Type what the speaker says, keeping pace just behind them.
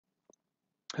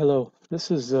Hello,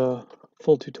 this is a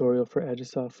full tutorial for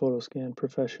Agisoft Photoscan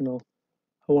Professional.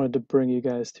 I wanted to bring you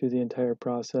guys through the entire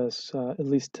process, at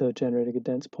least to generating a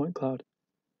dense point cloud.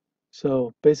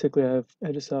 So basically I have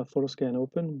Agisoft Photoscan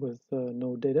open with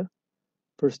no data.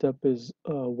 First step is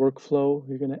workflow.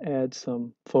 You're going to add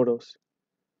some photos.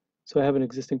 So I have an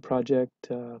existing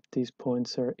project. These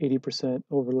points are 80%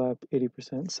 overlap,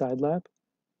 80% side lap.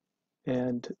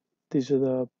 And these are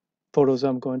the photos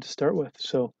I'm going to start with.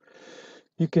 So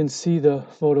you can see the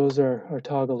photos are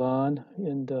toggled on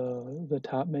in the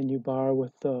top menu bar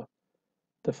with the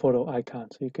photo icon.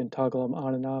 So you can toggle them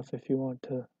on and off if you want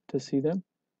to see them.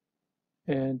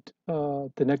 And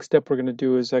the next step we're going to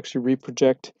do is actually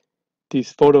reproject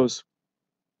these photos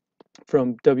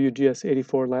from WGS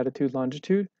 84 latitude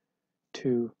longitude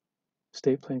to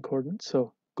state plane coordinates.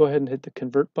 So go ahead and hit the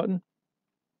convert button,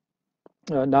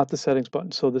 not the settings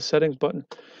button. So the settings button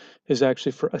is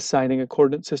actually for assigning a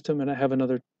coordinate system, and I have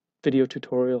another video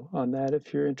tutorial on that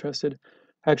if you're interested.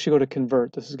 Actually go to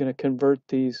convert. This is going to convert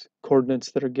these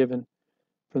coordinates that are given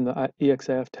from the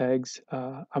EXIF tags.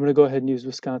 I'm going to go ahead and use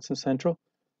Wisconsin Central.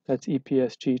 That's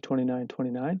EPSG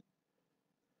 2929.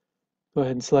 Go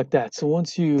ahead and select that. So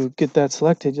once you get that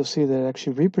selected, you'll see that it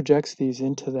actually reprojects these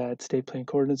into that state plane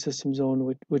coordinate system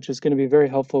zone, which is going to be very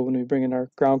helpful when we bring in our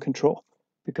ground control,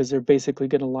 because they're basically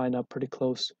going to line up pretty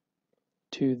close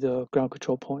to the ground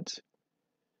control points.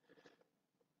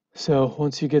 So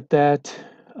once you get that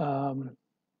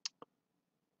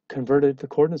converted, the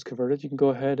coordinates converted, you can go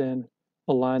ahead and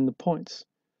align the points.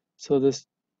 So this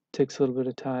takes a little bit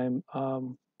of time.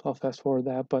 I'll fast forward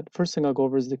that, but first thing I'll go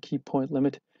over is the key point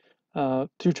limit.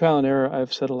 Through trial and error,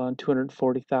 I've settled on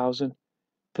 240,000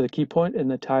 for the key point,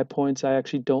 and the tie points, I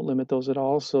actually don't limit those at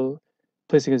all. So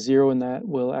placing a 0 in that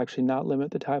will actually not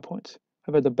limit the tie points.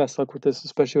 I've had the best luck with this,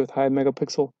 especially with high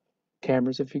megapixel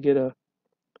cameras. If you get a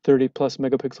 30 plus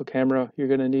megapixel camera, you're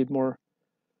going to need more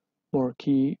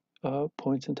key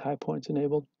points and tie points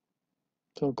enabled.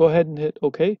 So go ahead and hit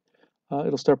OK.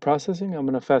 It'll start processing. I'm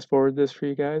going to fast forward this for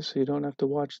you guys so you don't have to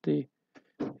watch the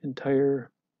entire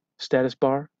status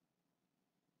bar.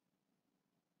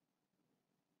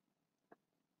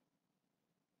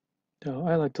 Now,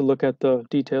 I like to look at the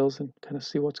details and kind of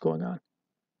see what's going on.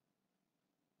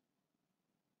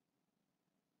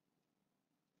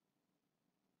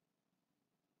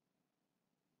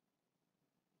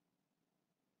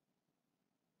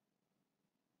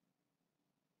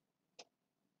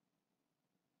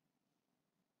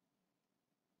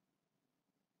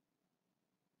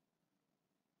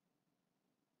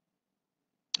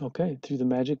 Okay, through the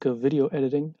magic of video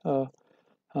editing, I'm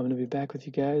going to be back with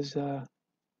you guys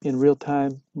in real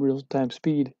time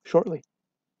speed shortly.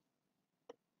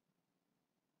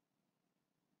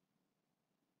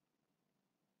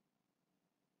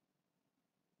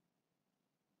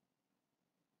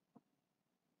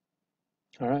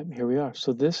 All right, here we are.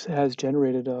 So this has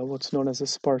generated what's known as a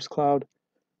sparse cloud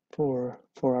for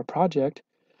our project.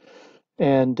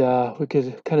 And we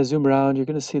could kind of zoom around. You're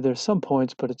going to see there's some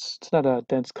points, but it's not a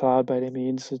dense cloud by any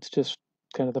means. It's just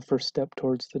kind of the first step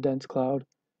towards the dense cloud.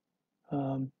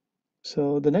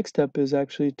 So the next step is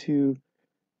actually to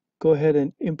go ahead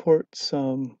and import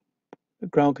some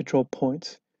ground control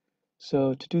points.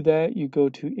 So to do that, you go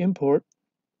to import.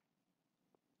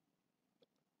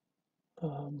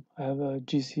 I have a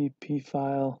GCP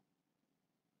file,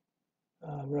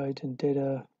 right, in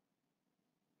data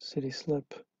city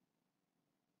slip.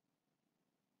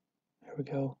 There we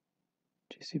go,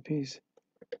 GCPs.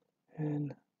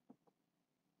 And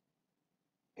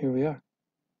here we are.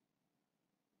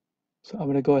 So I'm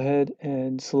going to go ahead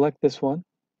and select this one.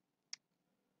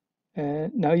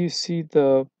 And now you see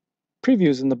the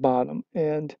previews in the bottom.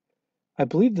 And I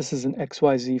believe this is an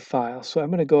XYZ file. So I'm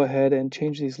going to go ahead and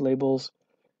change these labels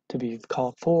to be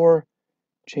column 4,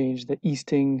 change the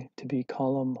easting to be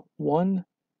column 1,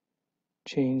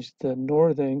 change the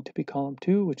northing to be column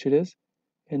 2, which it is,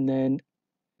 and then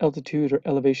altitude or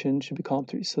elevation should be column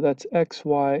 3. So that's X,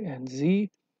 Y, and Z.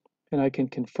 And I can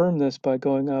confirm this by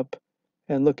going up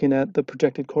and looking at the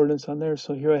projected coordinates on there.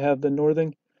 So here I have the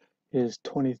northing is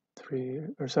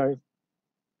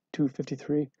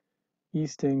 253.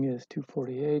 Easting is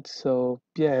 248. So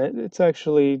yeah, it's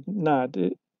actually not.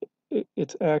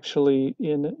 It's actually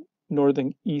in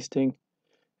northing, easting,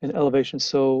 and elevation.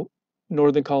 So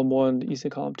northern column 1,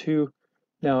 eastern column 2.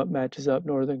 Now it matches up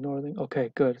northern.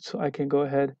 Okay, good. So I can go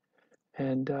ahead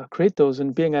and create those.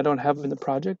 And being I don't have them in the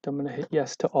project, I'm going to hit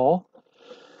yes to all.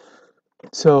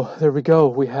 So there we go.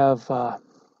 We have our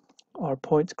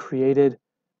points created.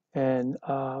 And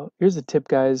here's a tip,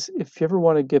 guys. If you ever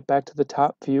want to get back to the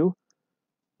top view,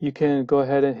 you can go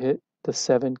ahead and hit the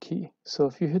 7 key. So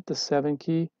if you hit the 7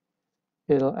 key,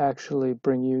 it'll actually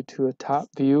bring you to a top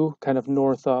view, kind of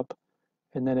north up.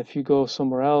 And then if you go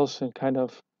somewhere else and kind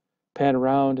of pan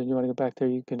around and you want to go back there,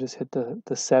 you can just hit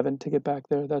the 7 to get back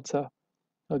there. That's a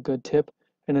good tip.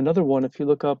 And another one, if you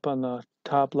look up on the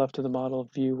top left of the model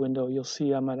view window, you'll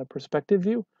see I'm at a perspective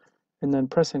view. And then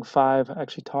pressing 5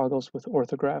 actually toggles with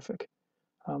orthographic.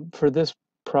 For this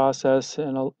process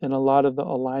and a lot of the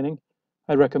aligning,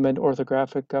 I recommend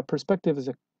orthographic. Perspective is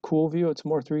a cool view. It's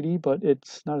more 3D, but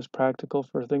it's not as practical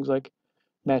for things like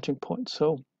matching points.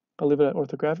 So I'll leave it at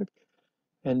orthographic.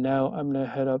 And now I'm going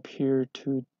to head up here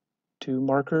to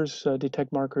markers,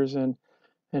 detect markers, and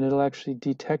it'll actually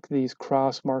detect these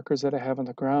cross markers that I have on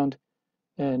the ground.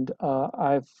 And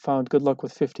I've found good luck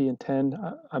with 50 and 10.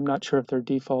 I'm not sure if they're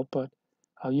default, but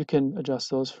you can adjust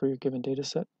those for your given data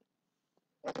set.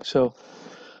 So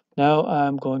now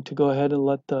I'm going to go ahead and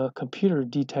let the computer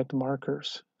detect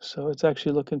markers. So it's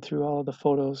actually looking through all of the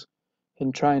photos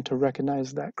and trying to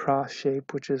recognize that cross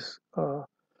shape, which is a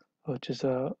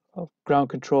ground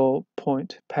control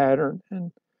point pattern.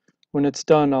 And when it's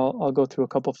done, I'll go through a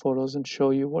couple photos and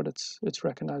show you what it's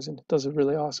recognizing. It does a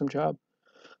really awesome job.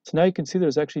 So now you can see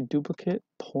there's actually duplicate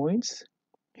points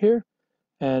here.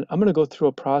 And I'm going to go through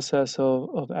a process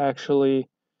of actually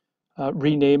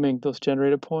renaming those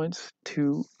generated points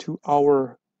to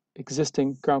our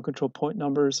existing ground control point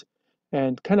numbers.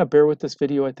 And kind of bear with this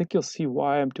video. I think you'll see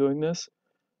why I'm doing this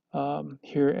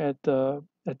here at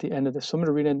the end of this. So I'm going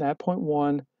to rename that point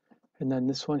 1, and then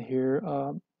this one here.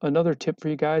 Another tip for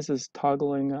you guys is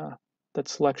toggling that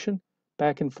selection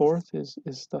back and forth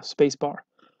is the space bar.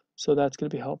 So that's going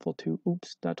to be helpful too.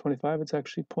 Oops, not 25. It's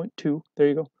actually 0.2. There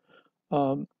you go.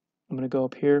 I'm going to go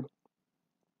up here,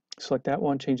 select that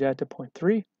one, change that to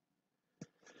 0.3.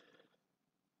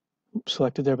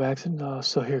 Selected their backs, and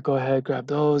so here, go ahead, grab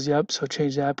those. Yep, so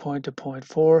change that point to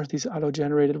 0.4, these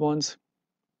auto-generated ones.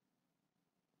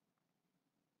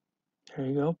 Here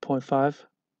you go, 0.5.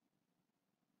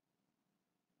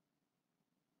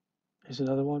 Here's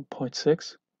another one,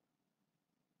 0.6.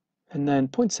 And then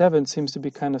 0.7 seems to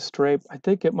be kind of stray. I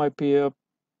think it might be a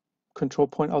control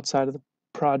point outside of the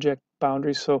project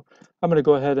boundaries, so I'm going to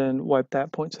go ahead and wipe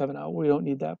that 0.7 out. We don't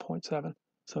need that 0.7.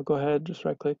 So go ahead, just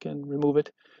right-click and remove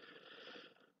it.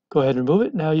 Go ahead and remove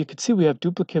it. Now you can see we have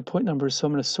duplicate point numbers, so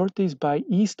I'm going to sort these by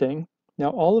easting. Now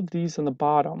all of these on the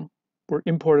bottom were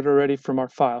imported already from our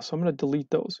file, so I'm going to delete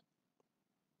those.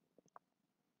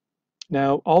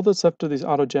 Now all that's left are these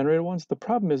auto-generated ones. The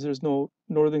problem is there's no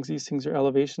northings, eastings, or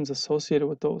elevations associated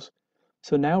with those.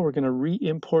 So now we're going to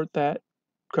re-import that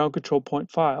ground control point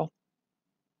file.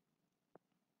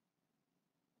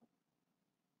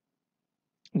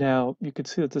 Now you can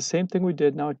see that the same thing we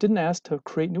did. Now it didn't ask to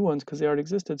create new ones because they already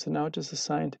existed, so now it just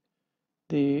assigned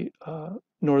the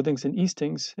northings and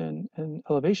eastings and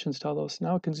elevations to all those.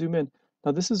 Now it can zoom in.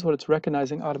 Now this is what it's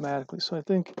recognizing automatically. So I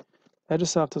think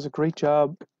Agisoft does a great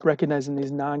job recognizing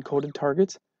these non-coded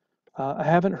targets. I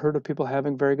haven't heard of people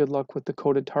having very good luck with the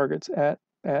coded targets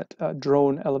at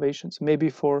drone elevations. Maybe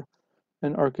for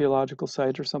an archaeological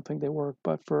site or something they work,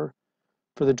 but for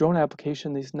the drone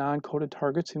application, these non-coded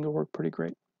targets seem to work pretty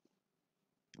great.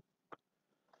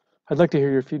 I'd like to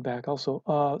hear your feedback also.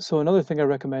 So another thing I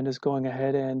recommend is going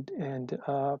ahead and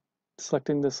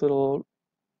selecting this little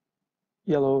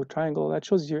yellow triangle that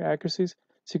shows you your accuracies.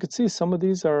 So you can see some of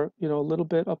these are, a little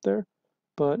bit up there,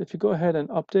 but if you go ahead and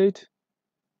update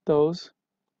those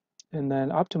and then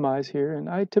optimize here, and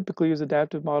I typically use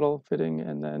adaptive model fitting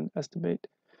and then estimate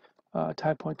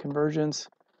tie point conversions.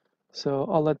 So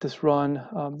I'll let this run.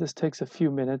 This takes a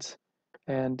few minutes,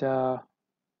 and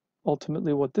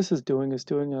ultimately what this is doing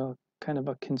a kind of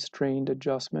a constrained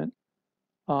adjustment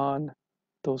on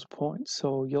those points.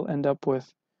 So you'll end up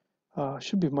with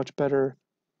should be much better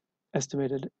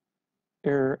estimated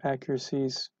error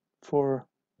accuracies for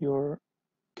your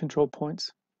control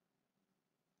points.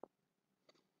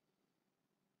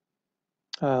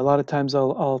 A lot of times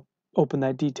I'll open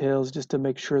that details just to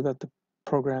make sure that the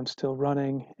program's still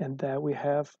running and that we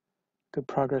have good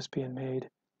progress being made.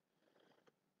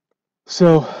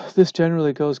 So this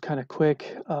generally goes kind of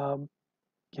quick.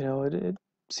 It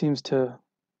seems to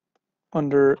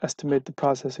underestimate the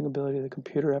processing ability of the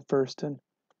computer at first, and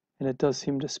it does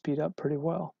seem to speed up pretty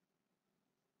well.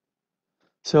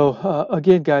 So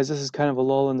again, guys, this is kind of a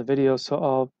lull in the video, so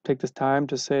I'll take this time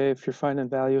to say if you're finding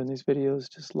value in these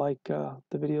videos, just like the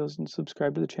videos and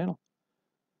subscribe to the channel.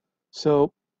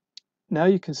 So now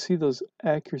you can see those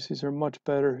accuracies are much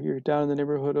better. You're down in the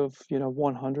neighborhood of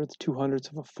 1/100th,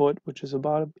 2/100ths of a foot, which is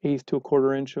about an eighth to a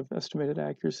quarter inch of estimated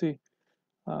accuracy.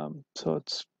 So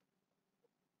it's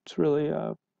really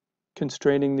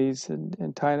constraining these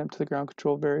and tying them to the ground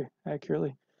control very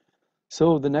accurately.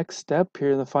 So the next step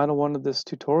here, the final one of this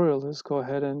tutorial, is go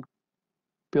ahead and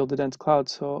build a dense cloud.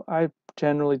 So I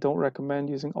generally don't recommend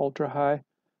using ultra high,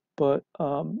 but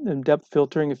in depth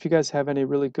filtering, if you guys have any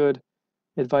really good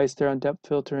advice there on depth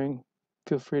filtering,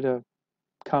 feel free to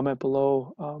comment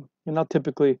below. And I'll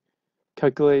typically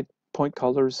calculate point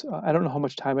colors. I don't know how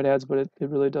much time it adds, but it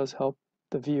really does help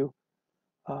the view.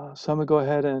 So I'm gonna go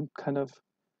ahead and kind of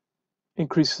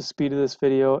increase the speed of this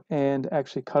video and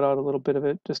actually cut out a little bit of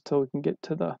it just so we can get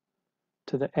to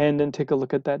the end and take a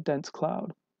look at that dense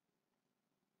cloud.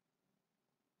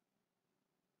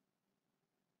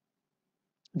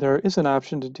 There is an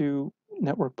option to do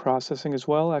network processing as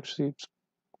well, actually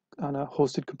on a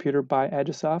hosted computer by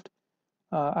Agisoft.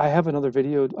 I have another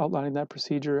video outlining that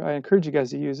procedure. I encourage you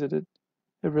guys to use it. It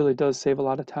really does save a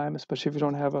lot of time, especially if you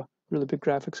don't have a really big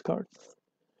graphics card.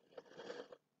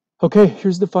 Okay,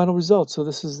 here's the final result. So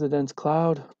this is the dense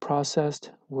cloud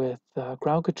processed with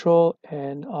ground control,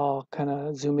 and I'll kind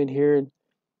of zoom in here and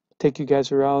take you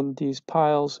guys around these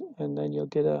piles, and then you'll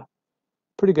get a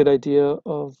pretty good idea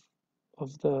of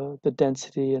the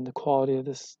density and the quality of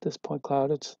this point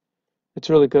cloud. It's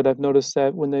really good. I've noticed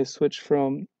that when they switch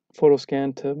from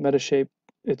PhotoScan to Metashape,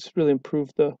 it's really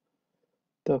improved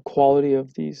the quality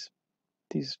of these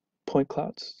point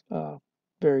clouds.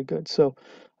 Very good. So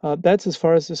that's as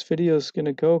far as this video is going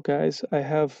to go, guys. I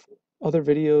have other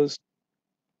videos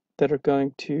that are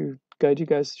going to guide you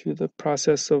guys through the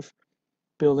process of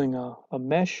building a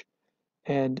mesh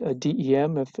and a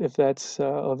DEM. If that's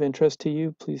of interest to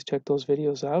you, please check those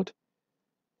videos out.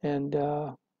 And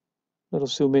it'll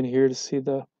zoom in here to see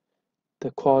the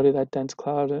quality of that dense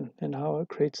cloud and how it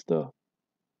creates the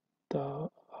uh,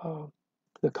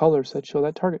 the colors that show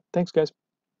that target. Thanks, guys.